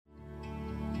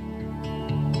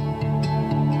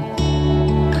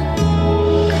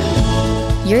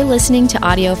You're listening to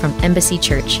audio from Embassy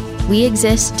Church. We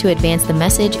exist to advance the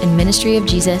message and ministry of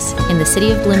Jesus in the city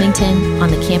of Bloomington,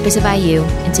 on the campus of IU,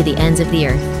 and to the ends of the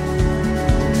earth.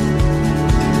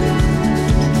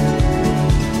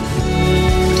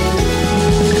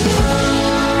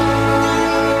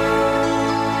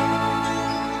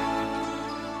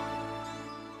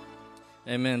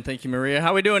 Amen. Thank you, Maria.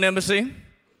 How we doing, Embassy?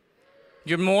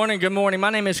 Good morning, good morning.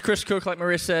 My name is Chris Cook, like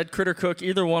Maria said, Critter Cook,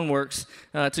 either one works.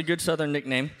 It's a good Southern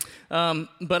nickname.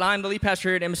 But I'm the lead pastor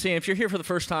here at Embassy, and if you're here for the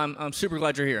first time, I'm super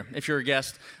glad you're here. If you're a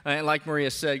guest, and like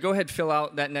Maria said, go ahead and fill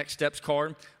out that Next Steps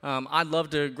card. I'd love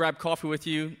to grab coffee with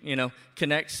you,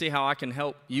 connect, see how I can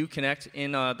help you connect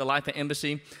in the life at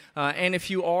Embassy. And if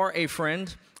you are a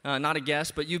friend, not a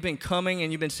guest, but you've been coming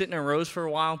and you've been sitting in rows for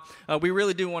a while, we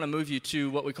really do want to move you to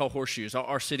what we call horseshoes,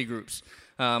 our city groups.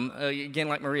 Again,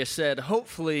 like Maria said,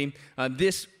 hopefully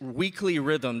this weekly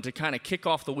rhythm to kind of kick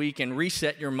off the week and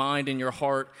reset your mind and your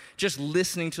heart, just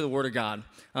listening to the Word of God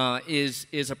is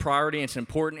a priority, and it's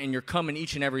important, and you're coming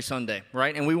each and every Sunday,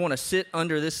 right? And we want to sit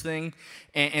under this thing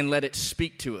and let it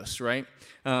speak to us, right?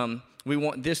 We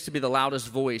want this to be the loudest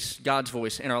voice, God's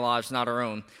voice in our lives, not our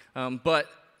own. But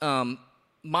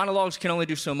monologues can only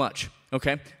do so much.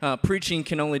 Okay? Preaching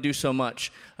can only do so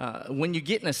much. When you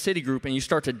get in a city group and you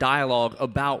start to dialogue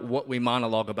about what we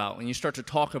monologue about, and you start to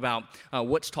talk about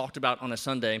what's talked about on a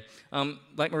Sunday,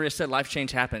 like Maria said, life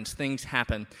change happens, things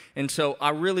happen. And so I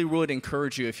really would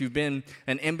encourage you, if you've been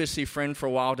an Embassy friend for a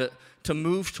while, to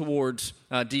move towards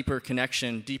deeper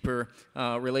connection, deeper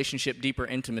relationship, deeper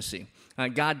intimacy.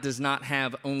 God does not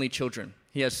have only children.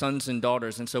 He has sons and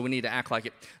daughters, and so we need to act like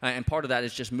it. And part of that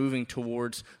is just moving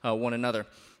towards one another.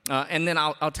 And then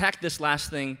I'll tack this last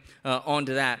thing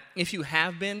onto that. If you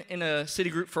have been in a city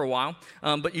group for a while,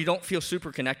 but you don't feel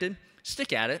super connected,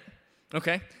 stick at it,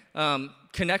 okay?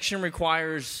 Connection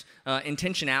requires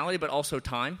intentionality, but also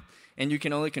time, and you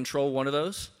can only control one of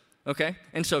those, okay?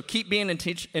 And so keep being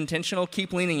intentional,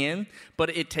 keep leaning in,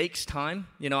 but it takes time.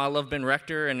 I love Ben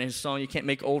Rector and his song, You Can't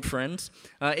Make Old Friends.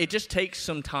 It just takes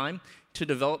some time to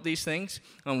develop these things.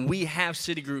 We have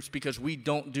city groups because we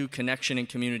don't do connection and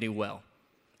community well.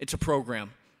 It's a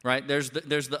program, right? There's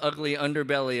the ugly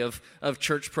underbelly of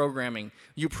church programming.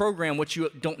 You program what you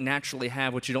don't naturally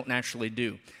have, what you don't naturally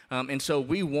do. And so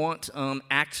we want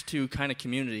Acts 2 kind of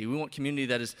community. We want community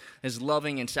that is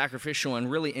loving and sacrificial and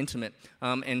really intimate.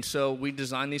 And so we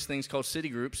design these things called city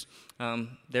groups.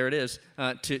 There it is,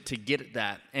 to get at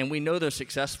that. And we know they're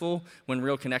successful when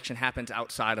real connection happens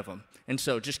outside of them. And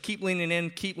so just keep leaning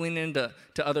in to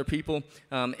other people,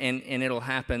 and it'll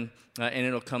happen, and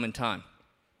it'll come in time.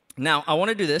 Now, I want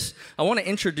to do this. I want to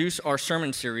introduce our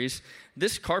sermon series.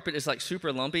 This carpet is like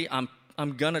super lumpy. I'm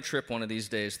going to trip one of these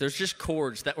days. There's just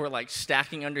cords that were like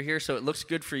stacking under here, so it looks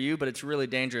good for you, but it's really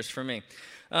dangerous for me.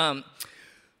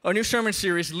 Our new sermon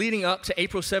series leading up to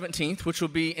April 17th, which will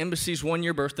be Embassy's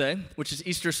 1-year birthday, which is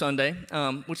Easter Sunday,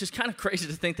 which is kind of crazy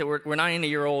to think that we're not even a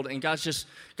year old, and God's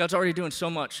already doing so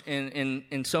much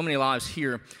in so many lives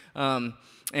here, and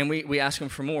we ask Him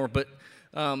for more. But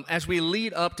as we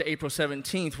lead up to April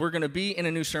 17th, we're going to be in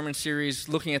a new sermon series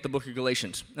looking at the book of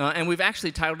Galatians. And we've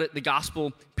actually titled it The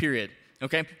Gospel Period,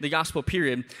 okay? The Gospel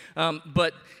Period.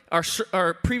 But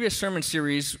our previous sermon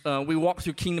series, we walked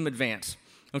through Kingdom Advance,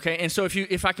 okay? And so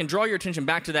if I can draw your attention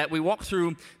back to that, we walked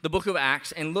through the book of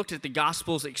Acts and looked at the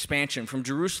gospel's expansion from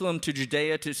Jerusalem to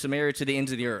Judea to Samaria to the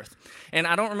ends of the earth. And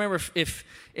I don't remember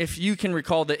if you can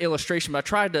recall the illustration, but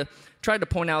I tried to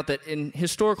point out that in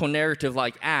historical narrative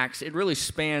like Acts, it really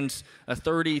spans a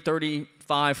 30,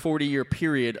 35, 40-year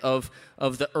period of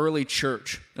the early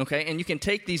church, okay? And you can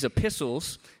take these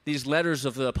epistles, these letters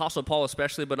of the Apostle Paul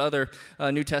especially, but other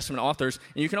New Testament authors,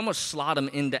 and you can almost slot them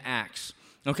into Acts,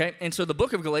 okay? And so the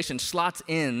book of Galatians slots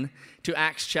in to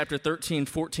Acts chapter 13,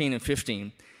 14, and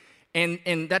 15.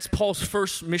 And that's Paul's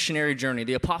first missionary journey,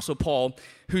 the Apostle Paul,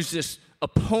 who's this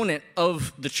opponent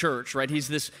of the church, right? He's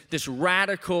this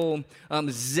radical,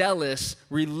 zealous,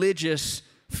 religious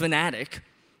fanatic,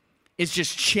 is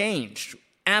just changed,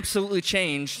 absolutely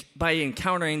changed by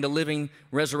encountering the living,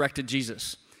 resurrected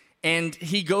Jesus. And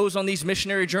he goes on these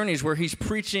missionary journeys where he's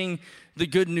preaching the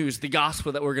good news, the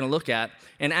gospel that we're going to look at.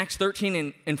 And Acts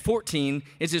 13 and 14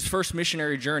 is his first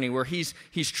missionary journey where he's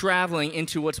traveling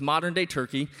into what's modern-day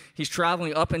Turkey. He's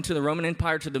traveling up into the Roman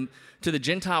Empire to the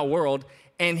Gentile world,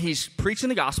 and he's preaching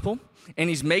the gospel, and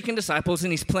he's making disciples,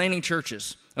 and he's planting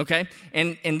churches, okay?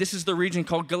 And this is the region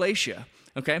called Galatia,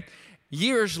 okay?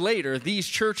 Years later, these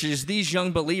churches, these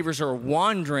young believers are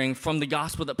wandering from the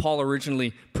gospel that Paul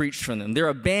originally preached from them. They're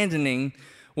abandoning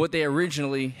what they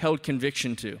originally held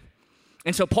conviction to.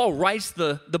 And so Paul writes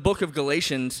the book of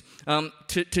Galatians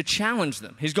to challenge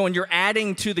them. He's going, you're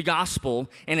adding to the gospel,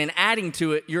 and in adding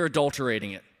to it, you're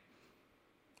adulterating it.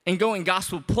 And going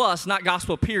gospel plus, not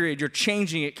gospel period, you're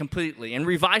changing it completely. And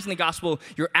revising the gospel,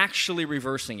 you're actually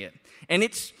reversing it. And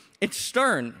it's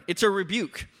stern. It's a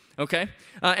rebuke, okay?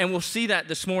 And we'll see that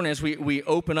this morning as we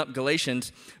open up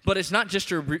Galatians. But it's not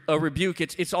just a rebuke.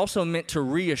 It's also meant to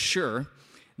reassure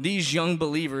these young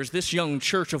believers, this young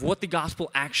church, of what the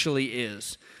gospel actually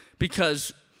is.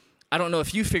 Because I don't know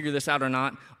if you figure this out or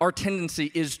not, our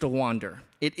tendency is to wander.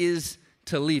 It is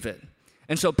to leave it.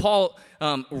 And so Paul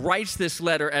writes this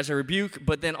letter as a rebuke,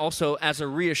 but then also as a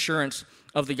reassurance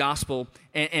of the gospel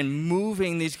and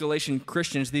moving these Galatian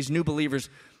Christians, these new believers,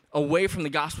 away from the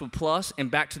gospel plus and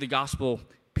back to the gospel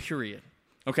period.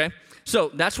 Okay? So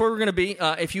that's where we're going to be.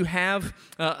 If you have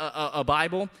a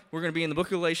Bible, we're going to be in the book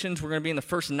of Galatians. We're going to be in the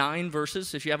first 9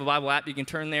 verses. If you have a Bible app, you can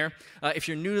turn there. If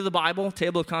you're new to the Bible,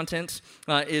 table of contents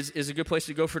is a good place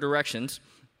to go for directions.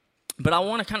 But I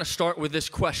want to kind of start with this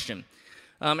question.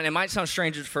 And it might sound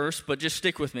strange at first, but just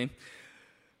stick with me.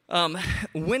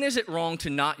 When is it wrong to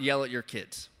not yell at your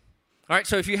kids? All right,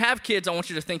 so if you have kids, I want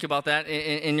you to think about that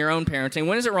in your own parenting.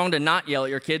 When is it wrong to not yell at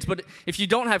your kids? But if you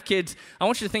don't have kids, I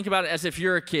want you to think about it as if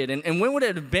you're a kid. And when would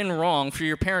it have been wrong for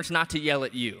your parents not to yell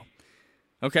at you?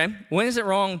 Okay? When is it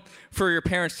wrong for your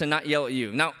parents to not yell at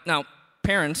you? Now,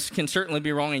 parents can certainly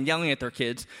be wrong in yelling at their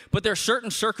kids, but there are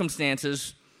certain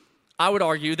circumstances, I would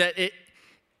argue, that it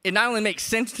not only makes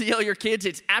sense to yell at your kids,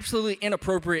 it's absolutely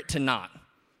inappropriate to not,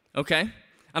 okay?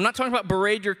 I'm not talking about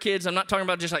berate your kids. I'm not talking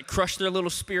about just like crush their little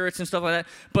spirits and stuff like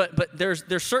that. But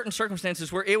there's certain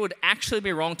circumstances where it would actually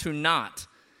be wrong to not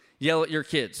yell at your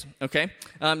kids, okay?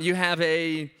 You have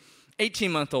a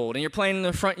 18-month-old and you're playing in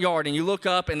the front yard and you look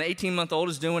up and the 18-month-old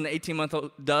is doing what the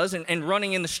 18-month-old does and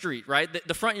running in the street, right?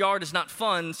 The front yard is not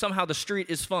fun. Somehow the street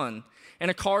is fun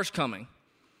and a car's coming.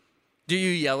 Do you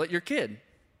yell at your kid?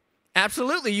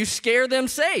 Absolutely, you scare them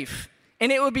safe.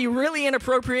 And it would be really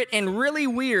inappropriate and really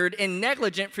weird and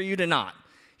negligent for you to not.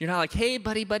 You're not like, hey,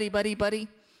 buddy.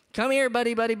 Come here,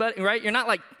 buddy, right? You're not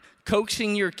like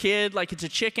coaxing your kid like it's a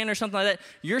chicken or something like that.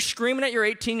 You're screaming at your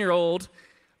 18-year-old,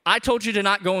 I told you to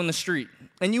not go in the street.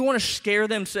 And you want to scare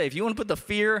them safe. You want to put the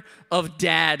fear of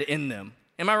dad in them.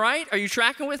 Am I right? Are you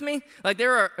tracking with me? Like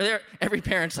every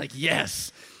parent's like,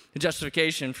 yes, the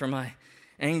justification for my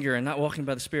anger and not walking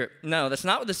by the Spirit. No, that's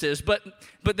not what this is. But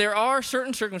there are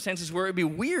certain circumstances where it would be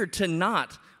weird to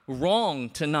not, wrong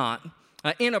to not,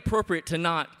 inappropriate to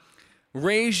not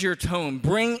raise your tone,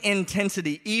 bring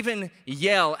intensity, even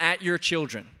yell at your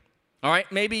children. All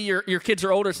right? Maybe your kids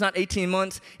are older. It's not 18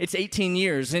 months. It's 18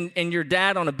 years. And your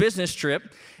dad on a business trip,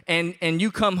 and you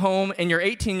come home, and your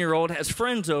 18-year-old has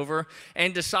friends over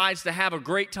and decides to have a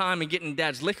great time and get in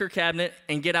dad's liquor cabinet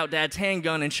and get out dad's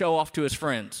handgun and show off to his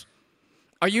friends.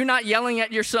 Are you not yelling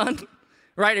at your son,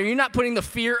 right? Are you not putting the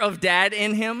fear of dad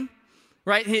in him,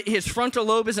 right? His frontal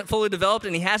lobe isn't fully developed,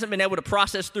 and he hasn't been able to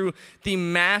process through the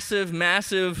massive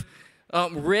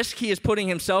risk he is putting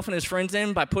himself and his friends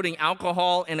in by putting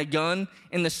alcohol and a gun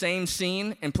in the same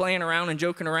scene and playing around and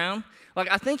joking around.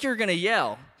 Like, I think you're going to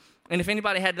yell. And if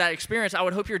anybody had that experience, I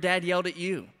would hope your dad yelled at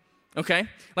you, okay?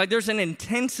 Like, there's an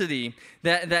intensity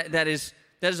that is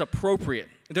appropriate.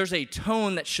 There's a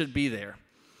tone that should be there.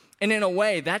 And in a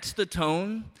way, that's the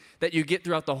tone that you get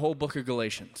throughout the whole book of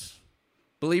Galatians.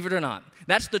 Believe it or not.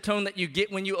 That's the tone that you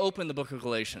get when you open the book of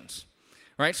Galatians.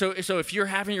 Right? So if you're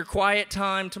having your quiet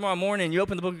time tomorrow morning and you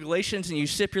open the book of Galatians and you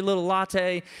sip your little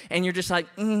latte and you're just like,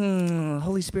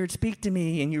 Holy Spirit, speak to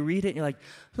me. And you read it and you're like,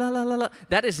 la, la, la, la.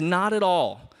 That is not at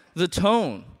all the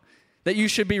tone that you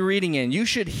should be reading in. You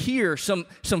should hear some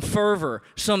fervor,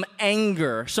 some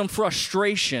anger, some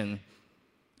frustration.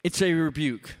 It's a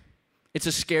rebuke. It's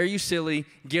a scare you silly,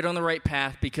 get on the right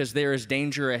path because there is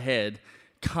danger ahead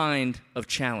kind of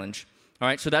challenge. All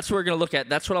right, so that's what we're going to look at.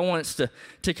 That's what I want us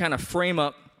to kind of frame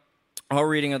up our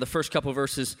reading of the first couple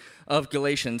verses of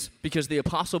Galatians, because the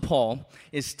Apostle Paul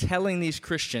is telling these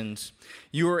Christians,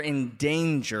 you are in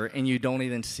danger and you don't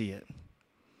even see it.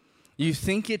 You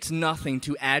think it's nothing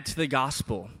to add to the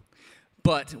gospel,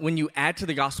 but when you add to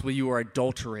the gospel, you are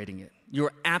adulterating it. You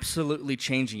are absolutely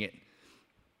changing it.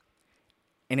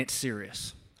 And it's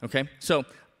serious, okay? So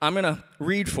I'm going to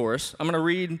read for us. I'm going to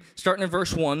read starting in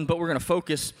verse 1, but we're going to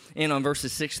focus in on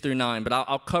verses 6 through 9. But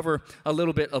I'll cover a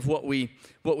little bit of what we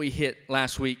hit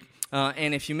last week.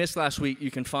 And if you missed last week,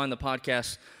 you can find the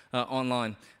podcast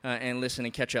online and listen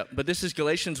and catch up. But this is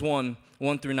Galatians 1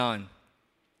 through 9.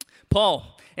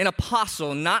 Paul, an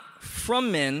apostle, not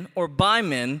from men or by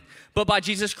men, but by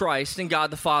Jesus Christ and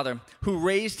God the Father, who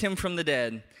raised him from the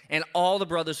dead, and all the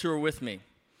brothers who are with me.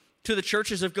 to the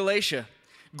churches of Galatia.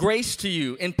 Grace to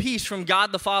you and peace from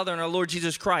God the Father and our Lord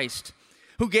Jesus Christ,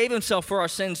 who gave himself for our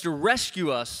sins to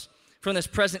rescue us from this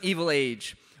present evil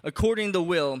age, according to the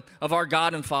will of our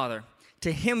God and Father.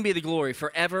 To him be the glory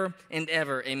forever and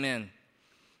ever. Amen.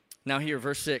 Now here,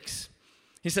 verse 6.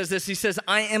 He says this, he says,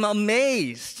 I am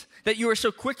amazed that you are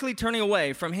so quickly turning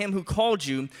away from him who called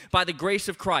you by the grace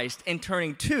of Christ and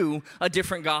turning to a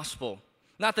different gospel.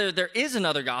 Not that there is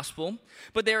another gospel,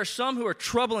 but there are some who are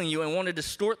troubling you and want to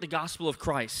distort the gospel of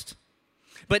Christ.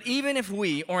 But even if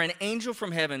we or an angel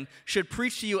from heaven should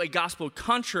preach to you a gospel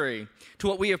contrary to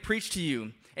what we have preached to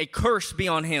you, a curse be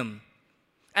on him.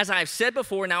 As I have said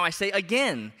before, now I say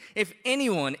again, if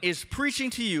anyone is preaching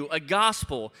to you a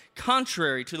gospel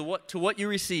contrary to what you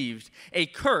received, a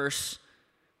curse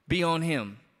be on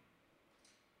him.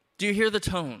 Do you hear the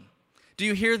tone? Do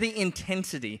you hear the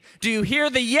intensity? Do you hear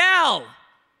the yell?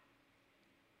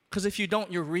 Because if you don't,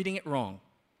 you're reading it wrong.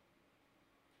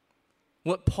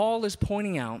 What Paul is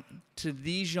pointing out to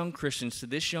these young Christians, to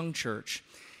this young church,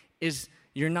 is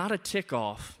you're not a tick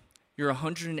off, you're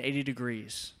 180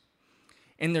 degrees.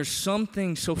 And there's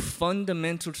something so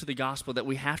fundamental to the gospel that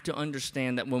we have to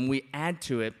understand that when we add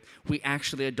to it, we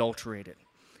actually adulterate it.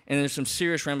 And there's some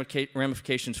serious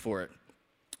ramifications for it.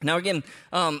 Now again,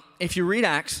 if you read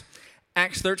Acts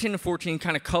 13 and 14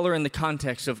 kind of color in the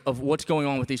context of what's going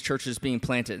on with these churches being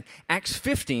planted. Acts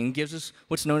 15 gives us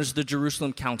what's known as the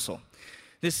Jerusalem Council.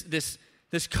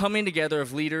 This coming together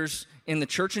of leaders in the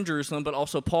church in Jerusalem, but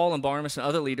also Paul and Barnabas and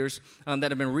other leaders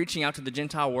that have been reaching out to the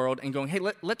Gentile world and going, hey,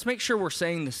 let's make sure we're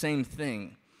saying the same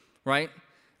thing, right?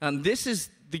 This is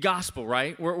the gospel,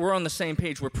 right? We're on the same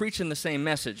page. We're preaching the same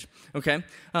message, okay?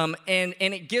 And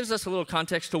it gives us a little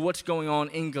context to what's going on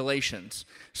in Galatians.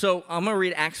 So I'm going to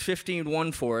read Acts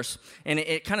 15:1 for us, and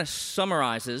it kind of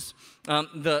summarizes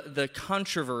the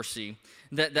controversy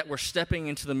that we're stepping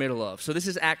into the middle of. So this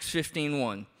is Acts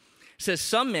 15:1. It says,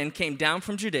 some men came down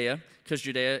from Judea, because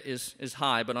Judea is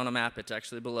high, but on a map it's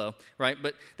actually below, right?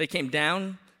 But they came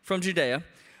down from Judea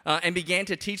and began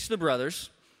to teach the brothers,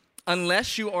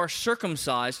 unless you are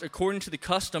circumcised according to the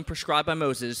custom prescribed by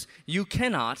Moses, you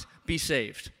cannot be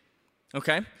saved.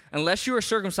 Okay? Unless you are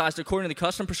circumcised according to the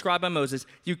custom prescribed by Moses,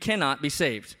 you cannot be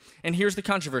saved. And here's the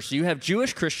controversy. You have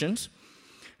Jewish Christians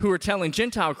who are telling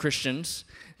Gentile Christians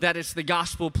that it's the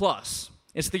gospel plus.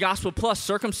 It's the gospel plus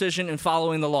circumcision and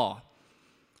following the law.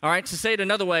 All right? To say it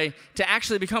another way, to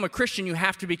actually become a Christian, you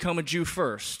have to become a Jew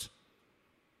first.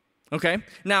 Okay?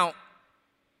 Now,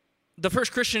 the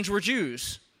first Christians were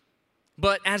Jews.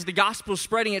 But as the gospel is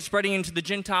spreading, it's spreading into the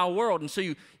Gentile world. And so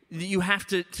you have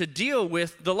to deal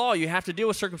with the law. You have to deal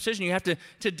with circumcision. You have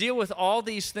to deal with all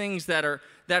these things that are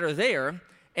there.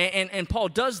 And Paul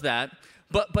does that.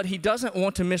 But he doesn't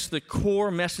want to miss the core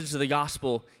message of the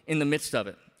gospel in the midst of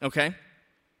it. Okay?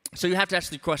 So you have to ask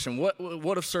the question,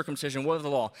 what of circumcision? What of the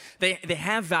law? They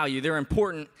have value. They're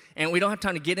important. And we don't have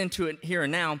time to get into it here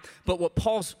and now. But what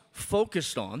Paul's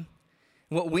focused on,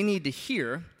 what we need to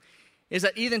hear, is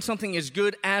that even something as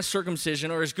good as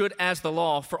circumcision or as good as the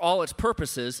law for all its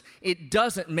purposes, it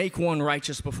doesn't make one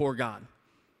righteous before God.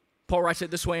 Paul writes it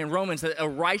this way in Romans, that a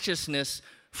righteousness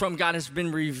from God has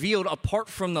been revealed apart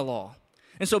from the law.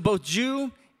 And so both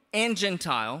Jew and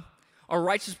Gentile are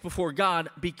righteous before God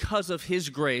because of his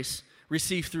grace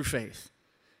received through faith.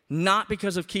 Not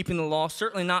because of keeping the law,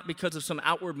 certainly not because of some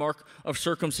outward mark of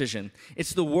circumcision.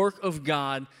 It's the work of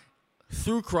God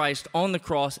through Christ on the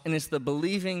cross, and it's the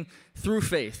believing through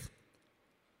faith.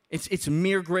 It's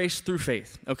mere grace through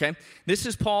faith, okay? This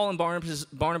is Paul and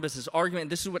Barnabas' argument.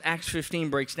 This is what Acts 15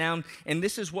 breaks down, and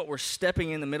this is what we're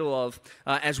stepping in the middle of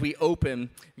as we open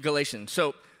Galatians.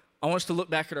 So I want us to look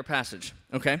back at our passage,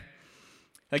 okay?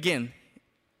 Again,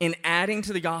 in adding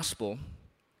to the gospel,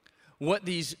 what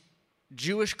these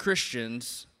Jewish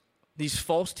Christians, these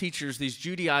false teachers, these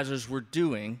Judaizers were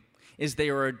doing is they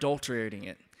were adulterating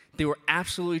it. They were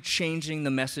absolutely changing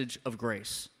the message of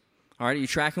grace. All right, are you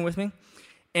tracking with me?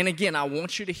 And again, I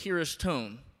want you to hear his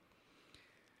tone.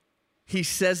 He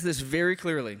says this very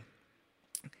clearly.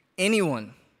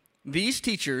 Anyone, these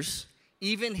teachers,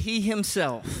 even he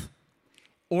himself,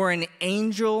 or an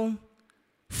angel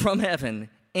from heaven,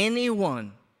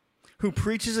 anyone who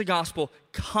preaches a gospel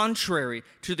contrary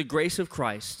to the grace of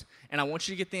Christ, and I want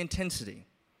you to get the intensity,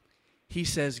 he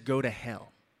says, go to hell.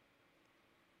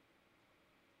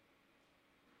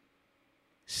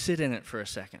 Sit in it for a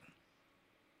second.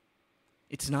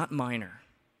 It's not minor.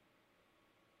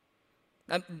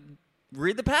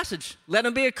 Read the passage. Let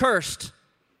him be accursed.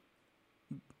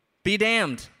 Be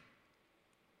damned.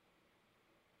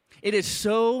 It is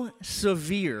so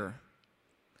severe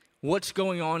what's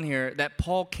going on here that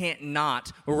Paul can't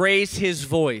not raise his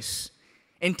voice,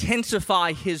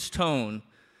 intensify his tone,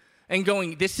 and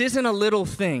going, this isn't a little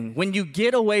thing. When you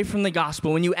get away from the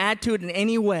gospel, when you add to it in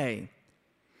any way,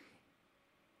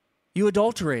 you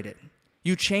adulterate it,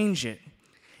 you change it.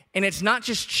 And it's not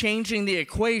just changing the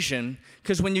equation,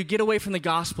 because when you get away from the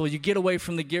gospel, you get away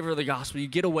from the giver of the gospel, you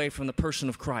get away from the person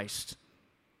of Christ.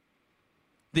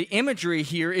 The imagery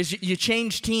here is you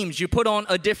change teams, you put on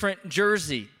a different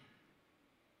jersey.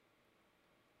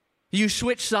 You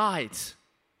switch sides.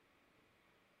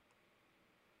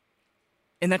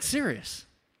 And that's serious.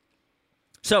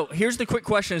 So here's the quick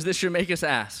questions this should make us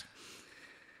ask.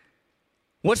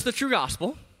 What's the true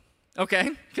gospel?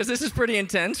 Okay, because this is pretty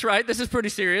intense, right? This is pretty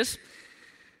serious.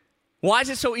 Why is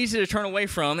it so easy to turn away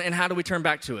from, and how do we turn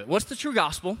back to it? What's the true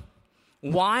gospel?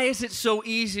 Why is it so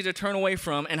easy to turn away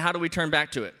from, and how do we turn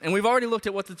back to it? And we've already looked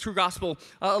at what the true gospel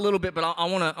a little bit, but I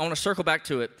want to circle back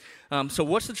to it. So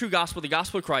what's the true gospel, the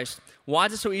gospel of Christ? Why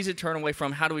is it so easy to turn away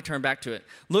from? How do we turn back to it?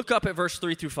 Look up at verse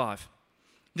 3 through 5.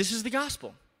 This is the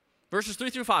gospel. Verses 3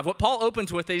 through 5. What Paul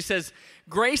opens with, he says,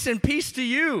 grace and peace to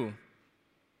you.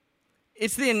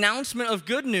 It's the announcement of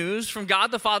good news from God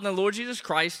the Father and the Lord Jesus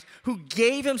Christ, who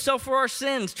gave himself for our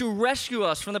sins to rescue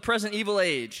us from the present evil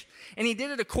age. And he did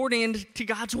it according to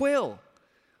God's will,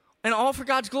 and all for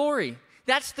God's glory.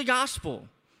 That's the gospel.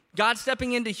 God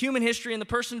stepping into human history in the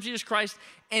person of Jesus Christ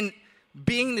and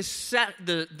being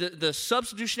the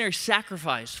substitutionary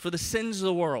sacrifice for the sins of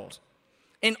the world.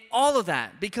 And all of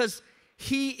that because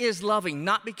he is loving,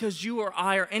 not because you or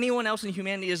I or anyone else in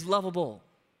humanity is lovable.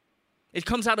 It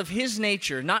comes out of his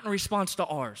nature, not in response to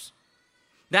ours.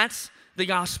 That's the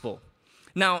gospel.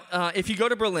 Now, if you go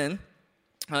to Berlin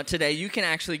today, you can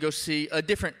actually go see a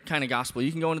different kind of gospel.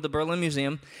 You can go into the Berlin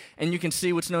Museum, and you can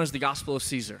see what's known as the Gospel of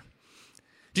Caesar.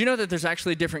 Do you know that there's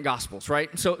actually different gospels, right?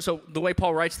 So the way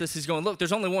Paul writes this, he's going, look,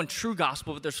 there's only one true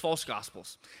gospel, but there's false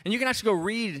gospels. And you can actually go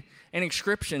read an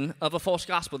inscription of a false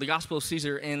gospel, the Gospel of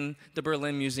Caesar, in the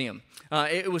Berlin Museum.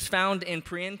 It was found in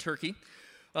Priene, Turkey.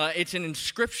 It's an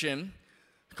inscription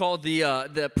called the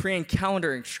Priene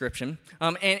calendar inscription,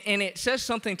 and it says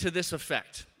something to this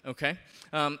effect, okay?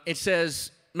 It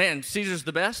says, man, Caesar's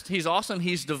the best, he's awesome,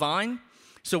 he's divine,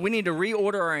 so we need to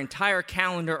reorder our entire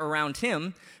calendar around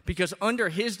him, because under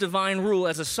his divine rule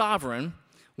as a sovereign,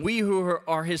 we who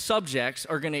are his subjects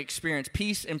are going to experience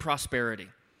peace and prosperity.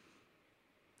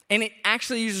 And it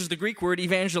actually uses the Greek word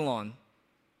evangelon,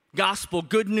 gospel,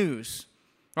 good news,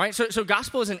 right? So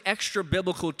gospel is an extra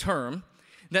biblical term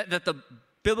that the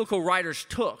biblical writers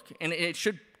took, and it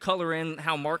should color in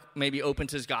how Mark maybe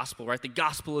opens his gospel, right? The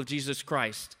gospel of Jesus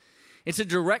Christ. It's a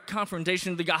direct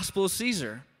confrontation of the gospel of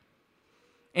Caesar.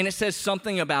 And it says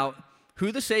something about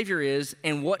who the Savior is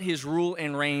and what his rule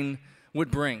and reign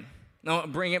would bring. Now,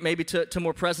 bring it maybe to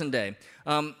more present day,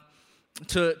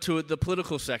 to the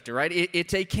political sector, right?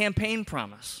 It's a campaign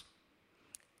promise.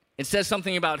 It says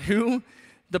something about who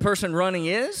the person running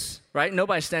is, right?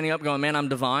 Nobody's standing up going, man, I'm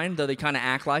divine, though they kind of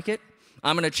act like it.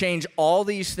 I'm going to change all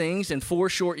these things in 4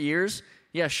 short years.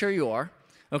 Yeah, sure you are.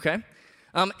 Okay.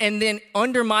 And then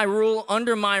under my rule,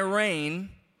 under my reign,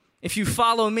 if you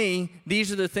follow me,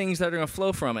 these are the things that are going to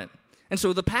flow from it. And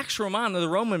so the Pax Romana, the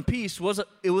Roman peace, was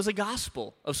a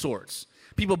gospel of sorts.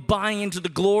 People buying into the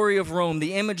glory of Rome,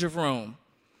 the image of Rome.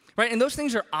 Right? And those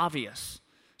things are obvious.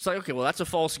 It's like, okay, well, that's a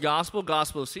false gospel,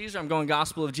 gospel of Caesar. I'm going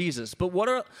gospel of Jesus. But what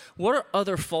are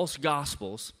other false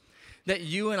gospels that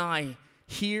you and I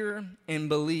hear and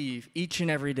believe each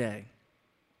and every day?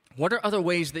 What are other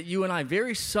ways that you and I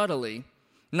very subtly,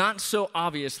 not so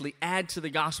obviously, add to the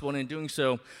gospel and in doing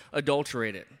so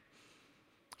adulterate it?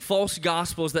 False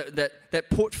gospels that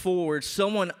put forward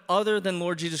someone other than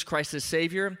Lord Jesus Christ as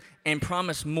Savior and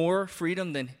promise more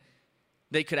freedom than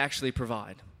they could actually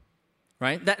provide.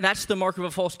 Right? That's the mark of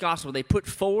a false gospel. They put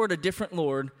forward a different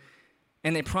Lord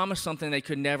and they promise something they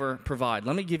could never provide.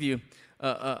 Let me give you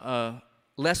a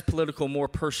less political, more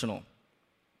personal.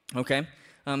 Okay?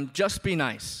 Just be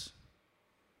nice.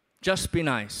 Just be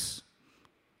nice.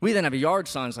 We then have yard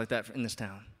signs like that in this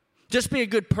town. Just be a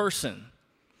good person.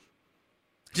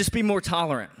 Just be more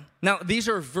tolerant. Now, these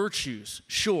are virtues,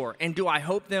 sure, and do I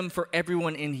hope them for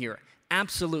everyone in here?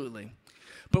 Absolutely.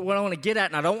 But what I want to get at,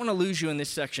 and I don't want to lose you in this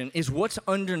section, is what's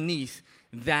underneath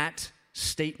that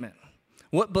statement.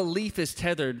 What belief is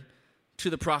tethered to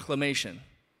the proclamation?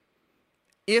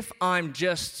 If I'm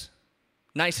just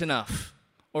nice enough,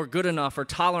 or good enough, or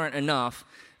tolerant enough,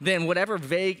 then whatever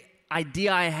vague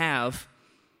idea I have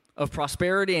of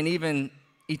prosperity and even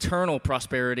eternal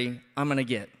prosperity, I'm going to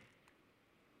get.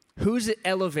 Who's it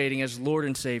elevating as Lord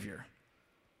and Savior?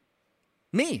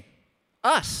 Me.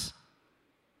 Us.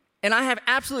 And I have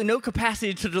absolutely no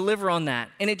capacity to deliver on that.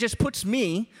 And it just puts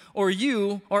me or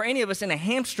you or any of us in a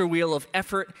hamster wheel of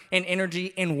effort and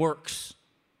energy and works.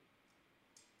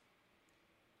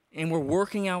 And we're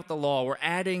working out the law. We're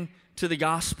adding to the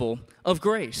gospel of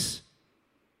grace.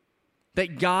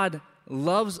 That God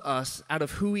loves us out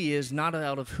of who he is, not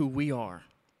out of who we are.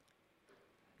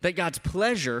 That God's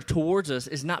pleasure towards us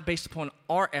is not based upon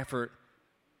our effort,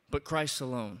 but Christ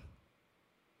alone.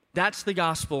 That's the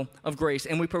gospel of grace.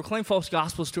 And we proclaim false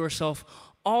gospels to ourselves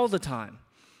all the time.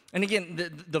 And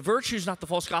again, the virtue is not the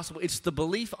false gospel. It's the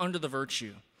belief under the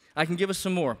virtue. I can give us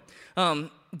some more.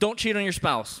 Don't cheat on your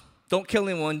spouse. Don't kill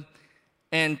anyone,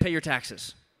 and pay your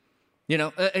taxes.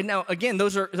 And now, again,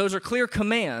 those are clear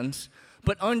commands.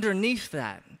 But underneath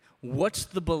that, what's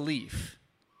the belief?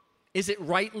 Is it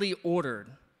rightly ordered?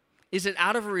 Is it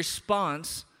out of a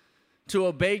response to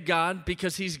obey God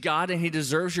because he's God and he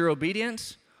deserves your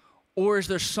obedience? Or is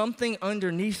there something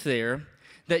underneath there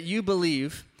that you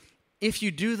believe if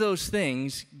you do those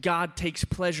things, God takes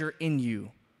pleasure in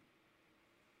you?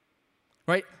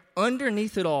 Right?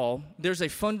 Underneath it all, there's a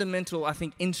fundamental, I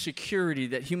think, insecurity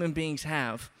that human beings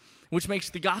have, which makes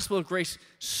the gospel of grace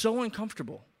so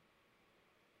uncomfortable.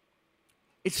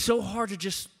 It's so hard to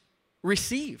just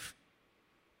receive.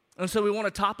 And so we want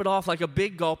to top it off like a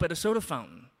big gulp at a soda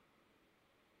fountain.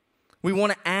 We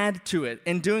want to add to it.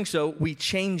 In doing so, we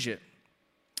change it.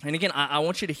 And again, I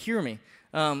want you to hear me.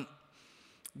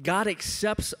 God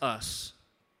accepts us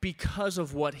because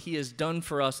of what he has done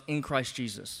for us in Christ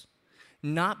Jesus,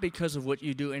 not because of what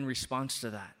you do in response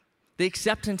to that. The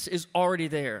acceptance is already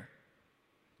there.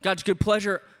 God's good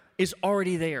pleasure is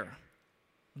already there.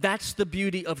 That's the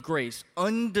beauty of grace.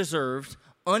 Undeserved,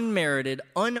 unmerited,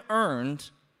 unearned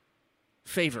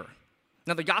favor.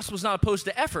 Now, the gospel is not opposed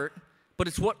to effort, but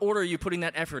it's what order are you putting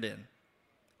that effort in?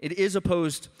 It is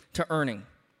opposed to earning.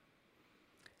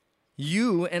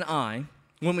 You and I,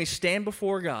 when we stand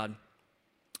before God,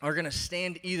 are going to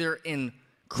stand either in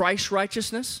Christ's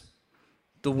righteousness,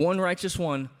 the one righteous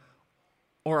one,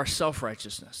 or our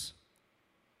self-righteousness.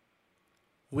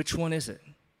 Which one is it?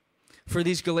 For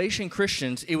these Galatian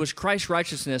Christians, it was Christ's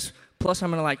righteousness, plus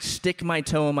I'm going to stick my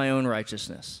toe in my own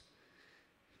righteousness.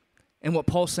 And what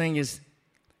Paul's saying is,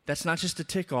 that's not just a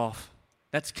tick off,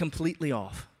 that's completely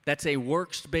off. That's a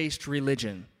works-based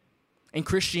religion. And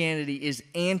Christianity is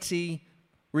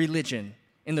anti-religion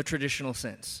in the traditional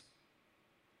sense.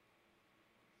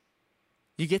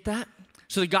 You get that?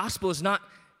 So the gospel is not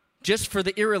just for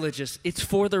the irreligious, it's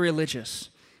for the religious.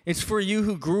 It's for you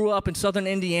who grew up in southern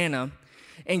Indiana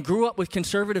and grew up with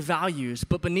conservative values,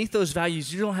 but beneath those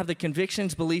values, you don't have the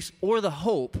convictions, beliefs, or the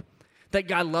hope that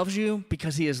God loves you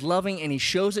because he is loving and he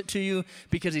shows it to you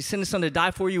because he sent his son to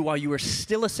die for you while you were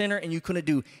still a sinner and you couldn't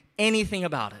do anything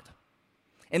about it.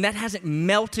 And that hasn't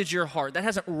melted your heart. That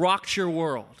hasn't rocked your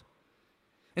world.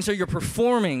 And so you're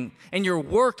performing and you're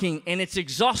working and it's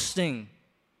exhausting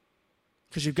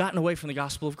because you've gotten away from the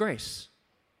gospel of grace.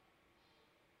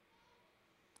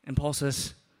 And Paul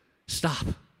says, stop.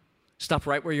 Stop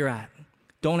right where you're at.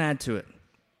 Don't add to it.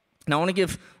 Now, I want to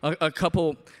give a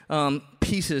couple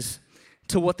pieces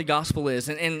to what the gospel is.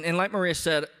 And like Maria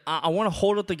said, I want to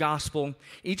hold up the gospel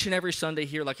each and every Sunday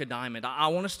here like a diamond. I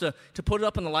want us to put it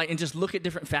up in the light and just look at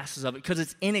different facets of it because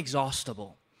it's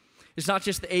inexhaustible. It's not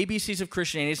just the ABCs of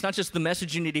Christianity. It's not just the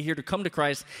message you need to hear to come to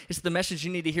Christ. It's the message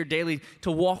you need to hear daily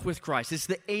to walk with Christ. It's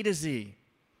the A to Z.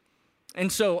 And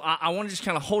so I want to just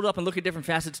kind of hold up and look at different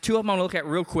facets. Two of them I want to look at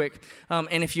real quick.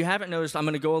 And if you haven't noticed, I'm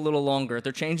going to go a little longer.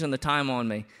 They're changing the time on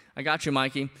me. I got you,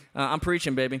 Mikey. I'm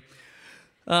preaching, baby.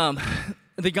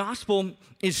 The gospel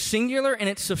is singular and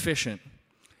it's sufficient.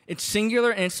 It's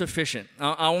singular and it's sufficient.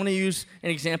 I want to use an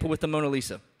example with the Mona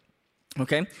Lisa.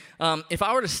 Okay? If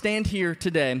I were to stand here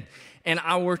today and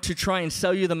I were to try and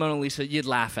sell you the Mona Lisa, you'd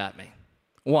laugh at me.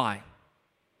 Why?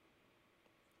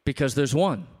 Because there's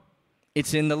one.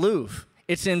 It's in the Louvre.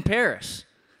 It's in Paris.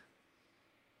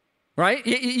 Right?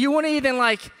 You wouldn't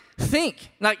even think.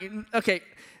 Okay,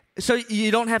 so you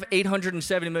don't have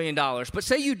 $870 million, but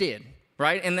say you did,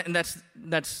 right? And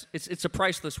it's a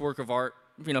priceless work of art.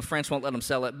 France won't let them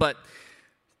sell it, but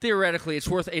theoretically it's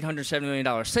worth $870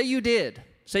 million. Say you did.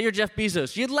 Say you're Jeff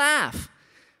Bezos. You'd laugh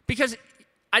because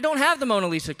I don't have the Mona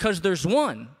Lisa because there's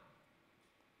one.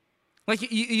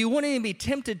 You wouldn't even be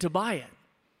tempted to buy it.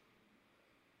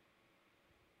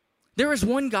 There is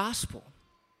one gospel.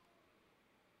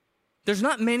 There's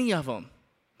not many of them.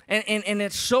 And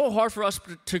it's so hard for us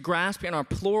to grasp in our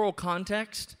plural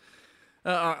context,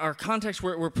 our context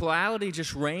where plurality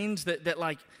just reigns, that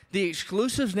the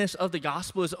exclusiveness of the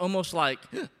gospel is almost like,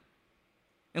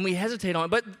 and we hesitate on it.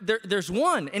 But there's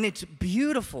one, and it's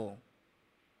beautiful.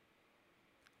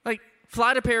 Like,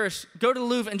 fly to Paris, go to the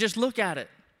Louvre, and just look at it.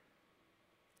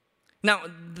 Now,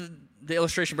 the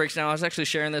illustration breaks down. I was actually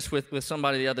sharing this with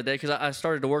somebody the other day because I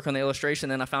started to work on the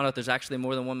illustration, and I found out there's actually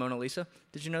more than one Mona Lisa.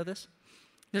 Did you know this?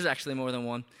 There's actually more than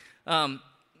one.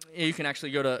 You can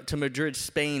actually go to Madrid,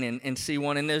 Spain, and see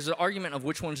one, and there's an argument of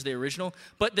which one's the original,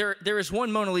 but there is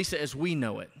one Mona Lisa as we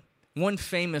know it, one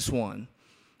famous one.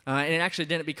 And it actually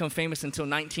didn't become famous until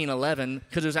 1911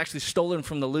 because it was actually stolen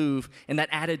from the Louvre, and that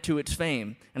added to its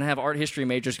fame. And I have art history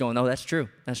majors going, oh, that's true.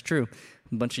 That's true.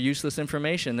 A bunch of useless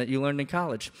information that you learned in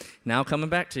college. Now coming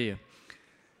back to you.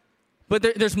 But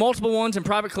there's multiple ones in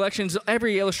private collections.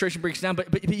 Every illustration breaks down.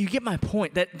 But you get my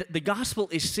point that the gospel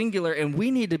is singular, and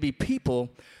we need to be people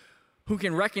who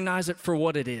can recognize it for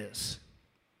what it is.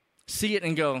 See it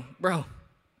and go, bro,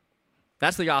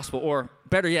 that's the gospel. Or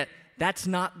better yet, that's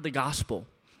not the gospel.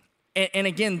 And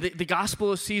again, the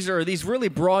gospel of Caesar, or these really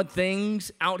broad things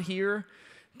out here,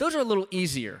 those are a little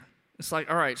easier. It's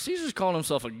like, all right, Caesar's calling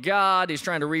himself a god. He's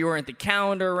trying to reorient the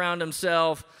calendar around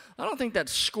himself. I don't think that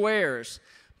squares.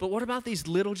 But what about these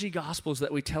little g gospels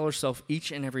that we tell ourselves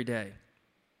each and every day?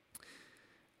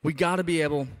 We got to be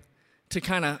able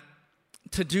to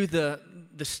to do the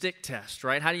stick test,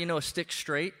 right? How do you know a stick's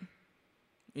straight?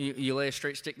 You lay a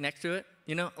straight stick next to it.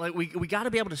 You know, like we got to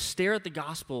be able to stare at the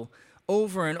gospel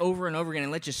over and over and over again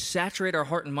and let it just saturate our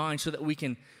heart and mind so that we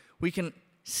can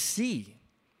see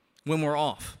when we're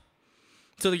off.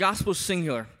 So the gospel is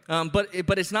singular, but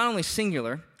it's not only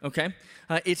singular, okay?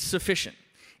 It's sufficient.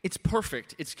 It's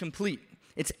perfect. It's complete.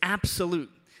 It's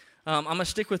absolute. I'm going to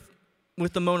stick with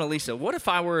the Mona Lisa. What if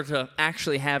I were to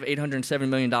actually have $807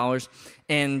 million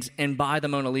and buy the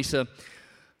Mona Lisa,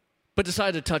 but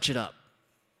decide to touch it up?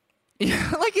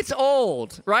 Like, it's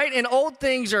old, right? And old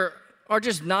things are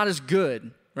just not as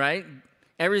good, right?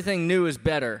 Everything new is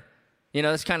better. You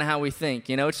know, that's kind of how we think.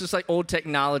 You know, it's just like old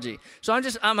technology. So I'm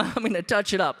going to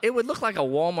touch it up. It would look like a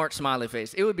Walmart smiley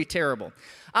face. It would be terrible.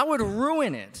 I would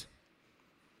ruin it.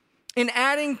 In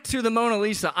adding to the Mona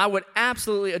Lisa, I would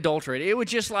absolutely adulterate it. It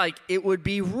would it would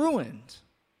be ruined.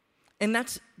 And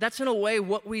that's in a way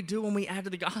what we do when we add to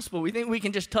the gospel. We think we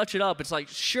can just touch it up. It's like,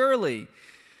 surely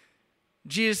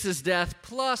Jesus' death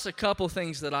plus a couple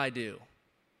things that I do.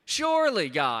 Surely,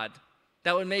 God,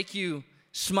 that would make you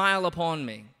smile upon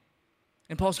me.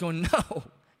 And Paul's going, no,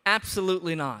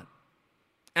 absolutely not.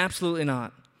 Absolutely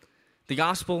not. The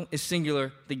gospel is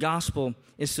singular. The gospel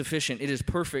is sufficient. It is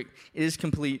perfect. It is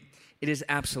complete. It is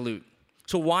absolute.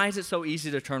 So why is it so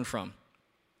easy to turn from?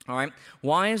 All right?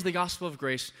 Why is the gospel of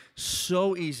grace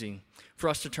so easy for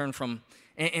us to turn from?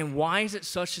 And why is it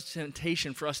such a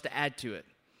temptation for us to add to it?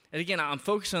 And again, I'm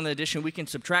focused on the addition. We can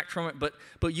subtract from it,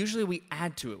 but usually we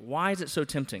add to it. Why is it so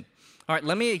tempting? All right,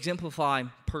 let me exemplify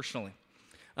personally.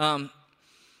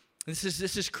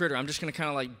 This is Critter. I'm just going to kind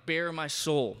of like bare my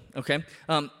soul, okay?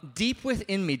 Deep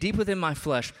within me, deep within my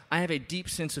flesh, I have a deep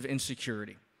sense of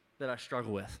insecurity that I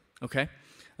struggle with, okay?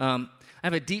 I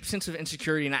have a deep sense of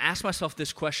insecurity, and I ask myself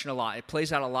this question a lot. It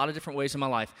plays out a lot of different ways in my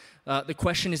life. The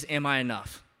question is, am I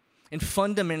enough? And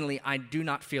fundamentally, I do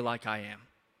not feel like I am.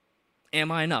 Am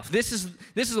I enough? This is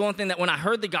the one thing that when I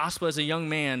heard the gospel as a young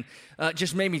man,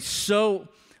 just made me so,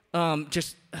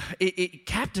 it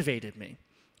captivated me.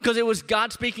 Because it was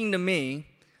God speaking to me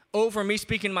over me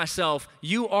speaking to myself.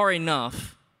 You are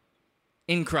enough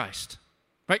in Christ,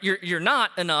 right? You're not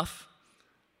enough,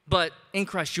 but in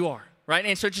Christ you are, right?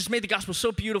 And so it just made the gospel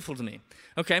so beautiful to me,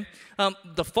 okay?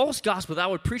 The false gospel that I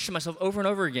would preach to myself over and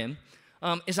over again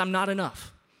is I'm not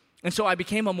enough. And so I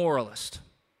became a moralist.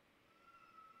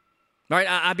 Right,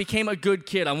 I became a good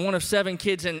kid. I'm one of 7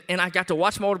 kids, and I got to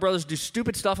watch my older brothers do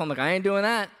stupid stuff. I'm like, I ain't doing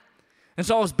that. And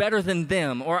so I was better than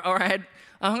them. Or I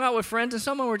hung out with friends, and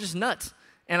some of them were just nuts.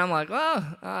 And I'm like,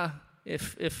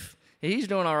 if he's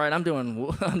doing all right, I'm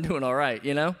doing all right,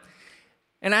 you know?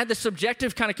 And I had this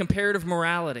subjective kind of comparative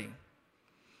morality.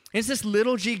 It's this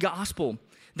little g gospel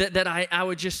that I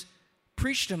would just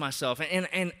preach to myself.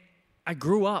 And I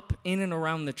grew up in and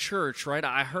around the church, right?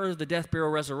 I heard of the death, burial,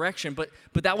 resurrection, but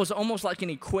that was almost like an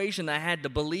equation that I had to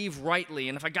believe rightly.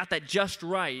 And if I got that just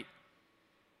right,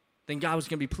 then God was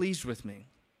going to be pleased with me.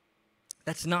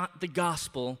 That's not the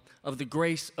gospel of the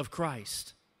grace of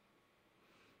Christ.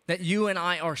 That you and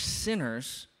I are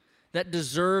sinners that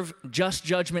deserve just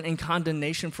judgment and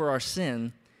condemnation for our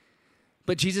sin,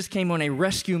 but Jesus came on a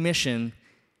rescue mission,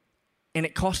 and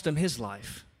it cost him his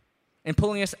life. And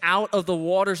pulling us out of the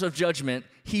waters of judgment,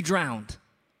 he drowned.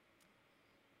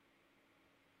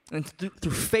 And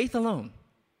through faith alone,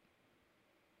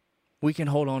 we can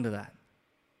hold on to that.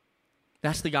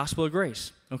 That's the gospel of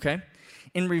grace, okay?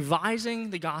 In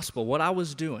revising the gospel, what I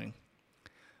was doing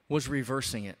was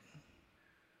reversing it.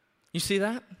 You see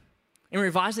that? In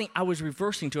revising, I was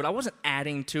reversing to it. I wasn't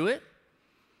adding to it.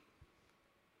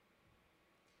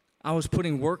 I was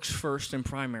putting works first and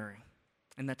primary,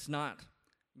 and that's not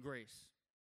grace.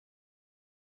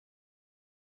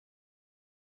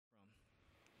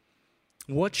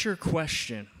 What's your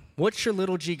question? What's your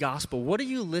little G gospel? What do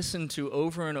you listen to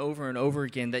over and over and over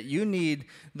again that you need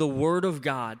the Word of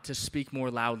God to speak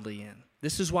more loudly in?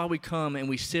 This is why we come and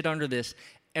we sit under this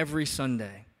every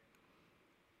Sunday.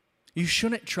 You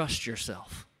shouldn't trust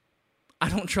yourself. I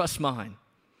don't trust mine.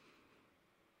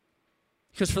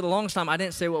 Because for the longest time, I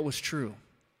didn't say what was true.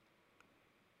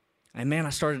 And man, I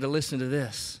started to listen to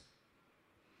this.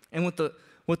 And what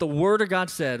the Word of God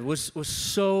said was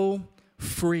so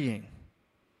freeing.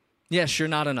 Yes, you're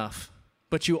not enough,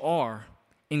 but you are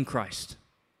in Christ.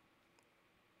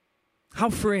 How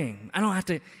freeing. I don't have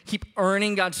to keep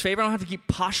earning God's favor. I don't have to keep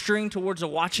posturing towards a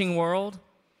watching world.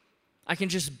 I can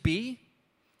just be,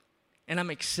 and I'm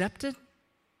accepted.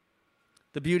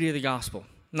 The beauty of the gospel.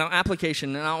 Now,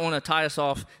 application, and I want to tie us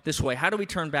off this way. How do we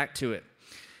turn back to it?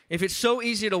 If it's so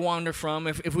easy to wander from,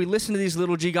 if we listen to these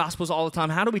little G gospels all the time,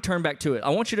 how do we turn back to it? I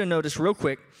want you to notice real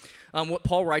quick what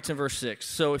Paul writes in verse 6.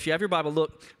 So if you have your Bible,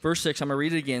 look, verse 6, I'm going to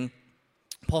read it again.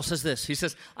 Paul says this. He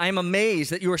says, I am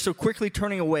amazed that you are so quickly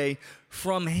turning away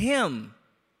from him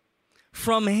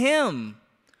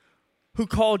who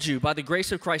called you by the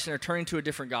grace of Christ and are turning to a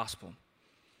different gospel.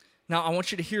 Now, I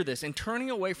want you to hear this. In turning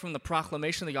away from the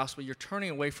proclamation of the gospel, you're turning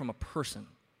away from a person.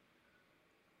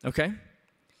 Okay?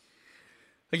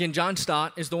 Again, John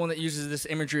Stott is the one that uses this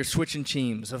imagery of switching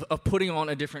teams, of putting on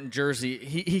a different jersey.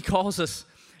 He calls us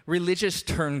religious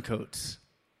turncoats.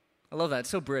 I love that. It's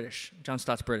so British. John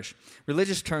Stott's British.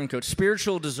 Religious turncoats,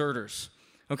 spiritual deserters.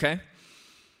 Okay?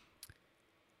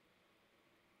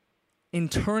 In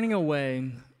turning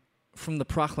away from the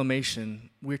proclamation,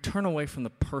 we turn away from the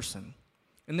person.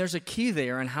 And there's a key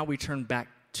there in how we turn back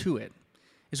to it,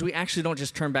 is we actually don't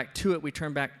just turn back to it, we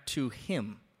turn back to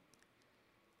him.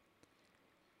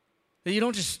 That you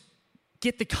don't just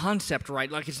get the concept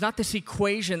right. Like it's not this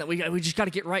equation that we just got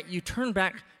to get right. You turn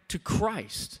back to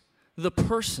Christ, the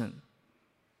person.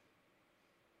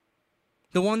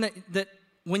 The one that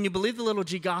when you believe the little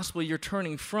G gospel, you're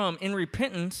turning from in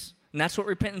repentance, and that's what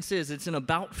repentance is. It's an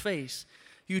about face.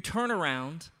 You turn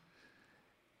around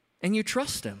and you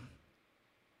trust him.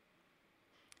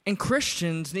 And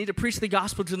Christians need to preach the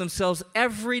gospel to themselves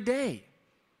every day.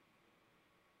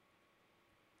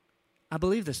 I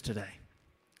believe this today.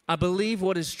 I believe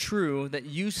what is true that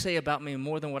you say about me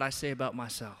more than what I say about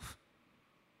myself.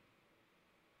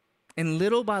 And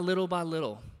little by little by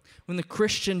little, when the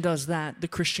Christian does that, the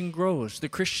Christian grows, the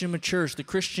Christian matures, the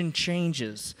Christian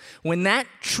changes. When that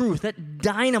truth, that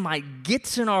dynamite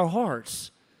gets in our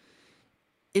hearts,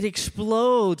 it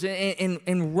explodes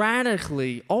and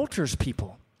radically alters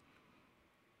people.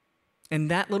 And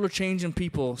that little change in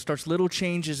people starts little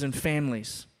changes in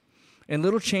families, and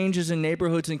little changes in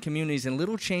neighborhoods and communities, and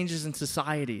little changes in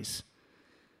societies,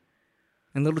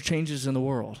 and little changes in the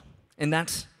world. And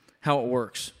that's how it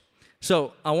works.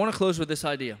 So I want to close with this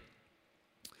idea.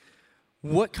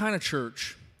 What kind of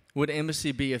church would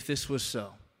Embassy be if this was so?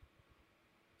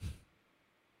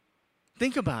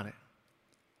 Think about it.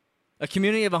 A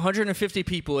community of 150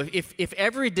 people, if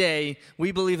every day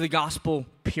we believe the gospel,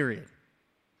 period.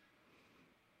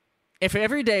 If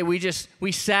every day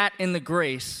we sat in the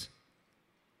grace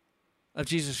of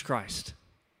Jesus Christ.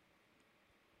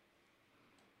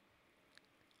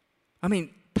 I mean,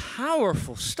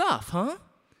 powerful stuff, huh?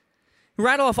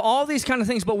 Rattle off all these kind of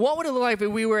things, but what would it look like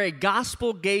if we were a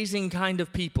gospel-gazing kind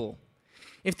of people?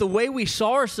 If the way we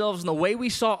saw ourselves and the way we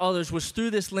saw others was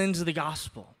through this lens of the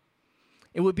gospel,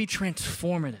 it would be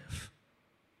transformative.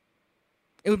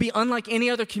 It would be unlike any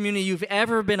other community you've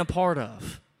ever been a part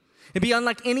of. It'd be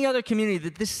unlike any other community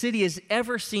that this city has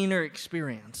ever seen or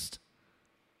experienced.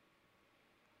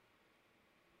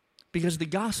 Because the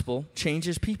gospel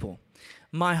changes people.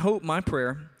 My hope, my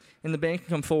prayer, and the band can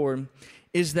come forward,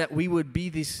 is that we would be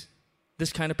this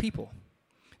kind of people.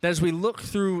 That as we look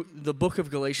through the book of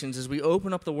Galatians, as we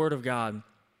open up the Word of God,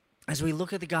 as we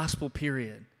look at the gospel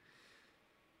period,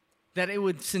 that it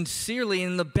would sincerely,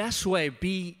 in the best way,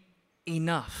 be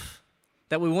enough.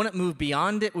 That we wouldn't move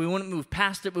beyond it, we wouldn't move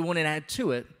past it, we wouldn't add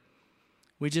to it.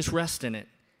 We just rest in it,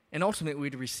 and ultimately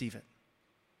we'd receive it.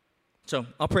 So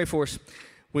I'll pray for us.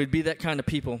 We'd be that kind of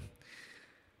people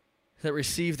that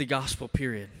receive the gospel,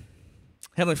 period.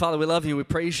 Heavenly Father, we love you. We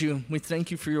praise you. We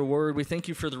thank you for your word. We thank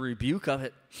you for the rebuke of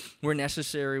it where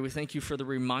necessary. We thank you for the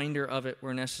reminder of it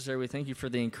where necessary. We thank you for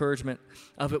the encouragement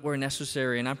of it where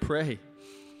necessary. And I pray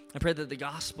that the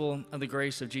gospel of the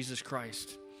grace of Jesus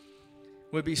Christ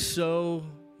would be so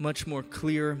much more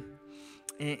clear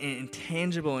and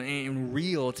tangible and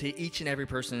real to each and every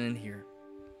person in here.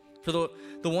 For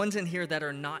the ones in here that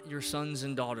are not your sons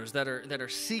and daughters, that are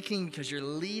seeking because you're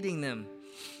leading them,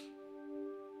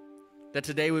 that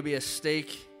today would be a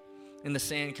stake in the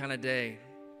sand kind of day.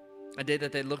 A day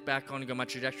that they look back on and go, my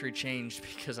trajectory changed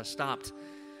because I stopped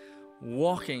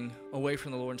walking away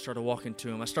from the Lord and started walking to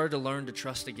Him. I started to learn to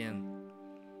trust again.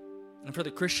 And for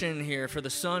the Christian here, for the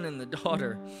son and the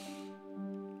daughter,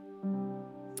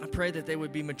 I pray that they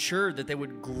would be matured, that they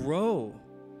would grow,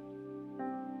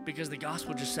 because the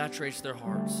gospel just saturates their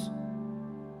hearts.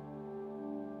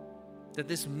 That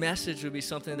this message would be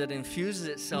something that infuses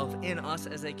itself in us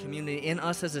as a community, in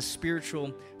us as a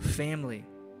spiritual family.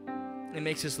 It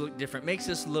makes us look different, makes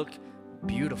us look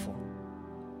beautiful.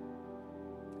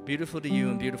 Beautiful to you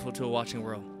and beautiful to a watching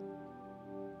world.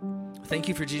 Thank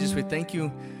you for Jesus. We thank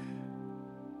you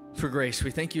for grace.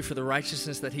 We thank you for the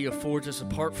righteousness that He affords us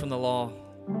apart from the law.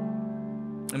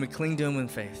 And we cling to Him in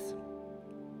faith.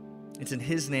 It's in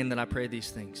His name that I pray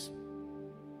these things.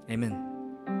 Amen.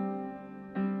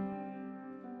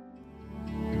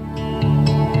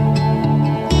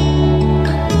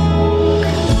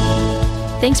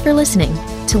 Thanks for listening.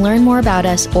 To learn more about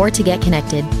us or to get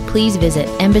connected, please visit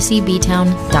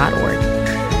embassybtown.org.